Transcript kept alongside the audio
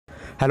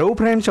Hello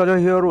friends, Ajay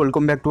here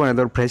welcome back to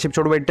another fresh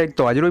episode bye take.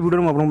 तो आज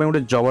video में आपको गोटे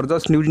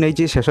जबरदस्त न्यूज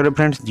नहीं शेष में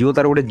फ्रेंड्स जियो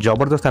तार गोटे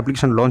जबरदस्त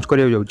एप्लिकेशन लॉन्च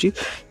करा जाऊँगी।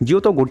 जियो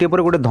तो गोटे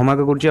पर गोटे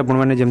धमाका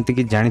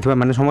करमती जानी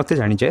मैंने समस्ते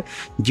जानीचे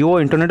जियो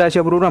इंटरनेट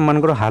आसा पूर्व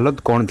आम हालत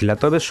कौन थी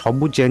तो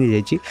सब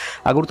चेंज हो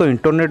आगुरी तो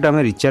इंटरनेट आम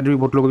रिचार्ज भी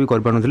बहुत लोग भी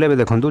करें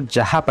देखो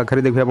जहाँ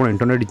पाखे देखिए आप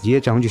इंटरनेट जी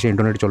चाहूँगी से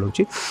इंटरनेट चलाऊँ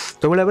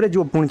तो भाई भाव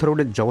जो पुणी थर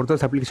गोटे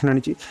जबरदस्त एप्लिकेशन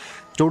आनी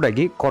जोटा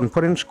कि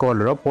कॉन्फ्रेंस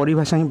कॉल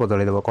परिभाषा ही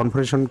बदल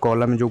कॉन्फ्रेंस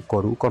कॉल आम जो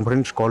करूँ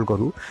कॉन्फ्रेंस कॉल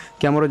करूँ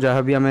कि आम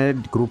जहाँ भी आम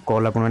ग्रुप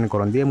कॉल आपने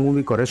करती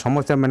मुझे करे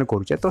समस्त आम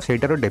करुचे तो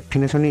सहीटार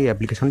डेफिनेसन ये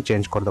एप्लिकेशन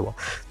चेंज करदेव।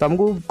 तो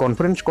आमको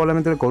कॉन्फ्रेंस कॉल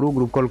आम करूँ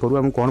ग्रुप कॉल करूँ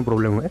आमको कौन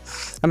प्रोब्लेम हुए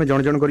आम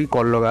जन जन कर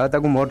कॉल लगा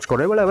मर्ज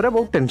करे बेले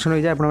बहुत टेंशन हो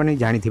जाए आपने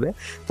जानी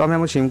तो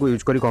आम सिम को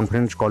यूज कर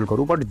कॉन्फ्रेंस कॉल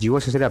करूँ बट जियो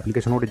शेष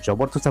एप्लिकेशन गोटे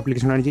जबरदस्त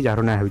एप्लिकेशन आनी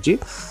जार ना हो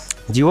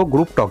जियो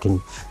ग्रुप टॉकिंग।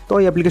 तो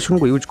ये एप्लिकेशन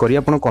को यूज करी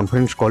आप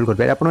कॉन्फ्रेंस कॉल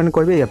करेंगे आपने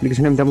कहे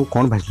एप्लिकेशन एमती आमको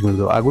कौन फैसिलिटी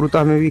मिल आगुरी तो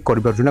आम भी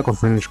करें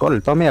कॉन्फ्रेंस कॉल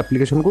तो आम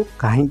एप्लिकेशन को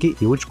कहीं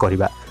यूज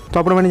करवा। तो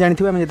आपने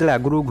जानते हैं जो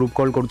आगुरी ग्रुप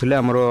कॉल करूँ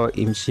आम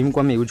सिम को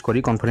आम यूज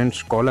करी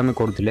कॉन्फ्रेंस कॉल आम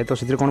करूँ तो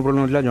से कौन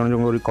प्रोब्लेम होता जन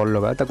जन कॉल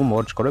लगा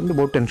मर्ज कर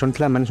बहुत टेंशन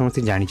थी मैंने समस्त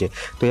जानीचे।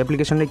 तो ये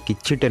एप्लिकेशन में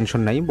किसी टेंशन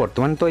नहीं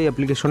बर्तमान तो ये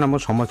एप्लिकेशन आम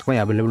समस्त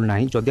आवेलेबल ना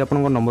जदि आप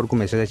नंबर को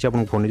मेसेज आसी आप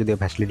फोन में जो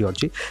फैसिलिटी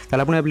अच्छी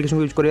आप एप्लिकेशन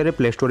यूज करेंगे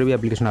प्ले स्टोर भी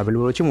एप्लिकेशन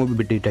आवेलेबल अच्छी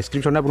मुझे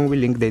डिस्क्रिप्शन आपको भी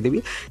लिंक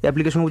देदेवी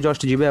एप्लिकेशन को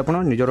जस्ट जी आप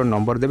निजर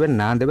नंबर देवे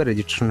ना देवे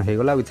रेजिस्ट्रेशन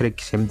होगा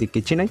सेमती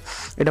किसी ना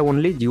यहाँ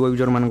ओनली जियो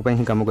यूजर मानक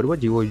ही काम कर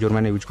जियो यूजर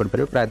मैंने यूज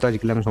करेंगे प्रायतः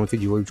आजिकल आम समस्त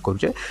जियो यूज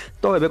करुचे।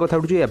 तो ये कथा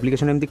उठी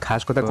एप्लिकेशन एमती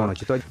खास कथा कौन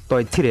अच्छी तो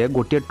ये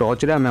गोटे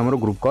टच रे आम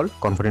ग्रुप कॉल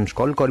कॉन्फ्रेंस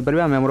कॉल करें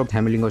आम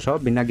फैमिली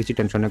बिना किसी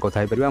टेंशन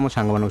कथा आम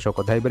सांग मान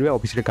कथा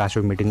ऑफिस में क्या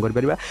मीटिंग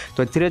करें।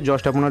 तो ये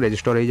जस्ट आप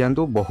रेजिस्टर हो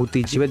जातु बहुत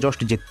इजी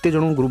जस्ट जिते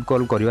जन ग्रुप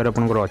कॉल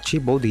कर अच्छी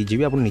बहुत इजी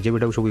भी आप निजे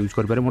भी सब यूज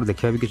करेंगे मोर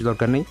देखा भी किसी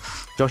दरकार नहीं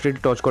जस्ट ये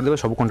टच करदे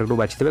सब कॉन्टाक्ट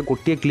बाछिदेवे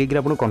गोटे क्लिक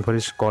आप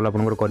कॉन्फ्रेंस कॉल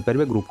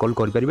आपंकर ग्रुप कॉल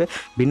करेंगे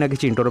बिना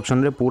किसी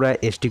इंटरप्शन पूरा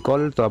एसटी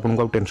कॉल तो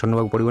आपको टेंशन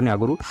ना पड़ोनी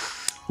आगुरी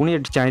पुणी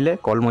चाहिए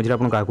कॉल मझे आप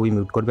क्या भी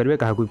म्यूट करेंगे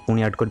क्या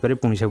पुणी आड करेंगे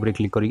पुणी से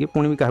क्लिक करके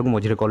पुणी भी क्या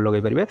मझे कॉल लगे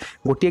पारे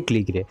गोटे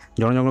क्लिक रे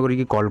जन जन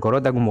करके कॉल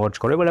कर मर्ज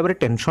करे बेले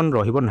टेंशन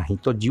रही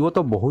तो जियो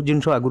तो बहुत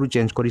जिन आगुरी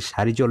चेंज कर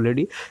सारी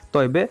अलरेडी।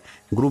 तो ये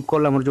ग्रुप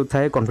कॉल आम जो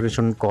थाए कॉन्फ्रेंस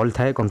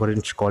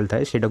कॉल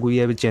थाए से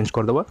ये चेंज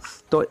करदे।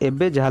 तो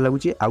ये जहाँ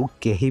लगुच आउ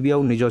कहीं भी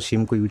निज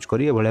सिम को यूज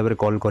कर भाव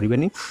कॉल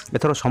करेंगे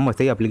एथर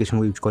समस्ते एप्लिकेशन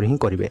को यूज कर ही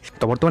करेंगे।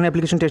 तो बर्तमान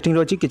एप्लिकेशन टेस्टिंग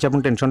अच्छी किसी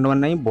आप टेंशन नवा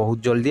नहीं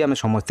बहुत जल्दी आम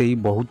समस्ते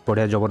बहुत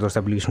बढ़िया जबरदस्त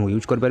एप्लिकेशन को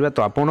यूज करेंगे।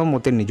 तो आप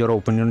मत निजर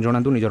ओपिनियन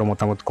जनातु निजर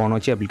मतामत कौन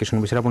अच्छी एप्लिकेशन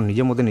विषय आप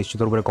निजे मत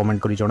निश्चित रूप से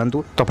कमेंट कर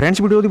जनातु। तो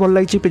फ्रेंड्स वीडियो भल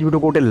लगी प्लीज वीडियो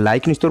को गोटे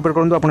लाइक निश्चित रूप से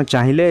करूँ आप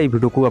चाहिए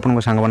वीडियो को आप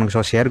सांग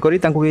शेयर कर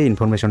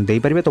इनफॉरमेशन दे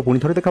पारे। तो पुणी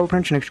थे देखा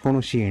फ्रेंड्स नेक्स्ट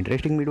कौन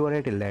interesting video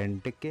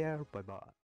take care bye bye.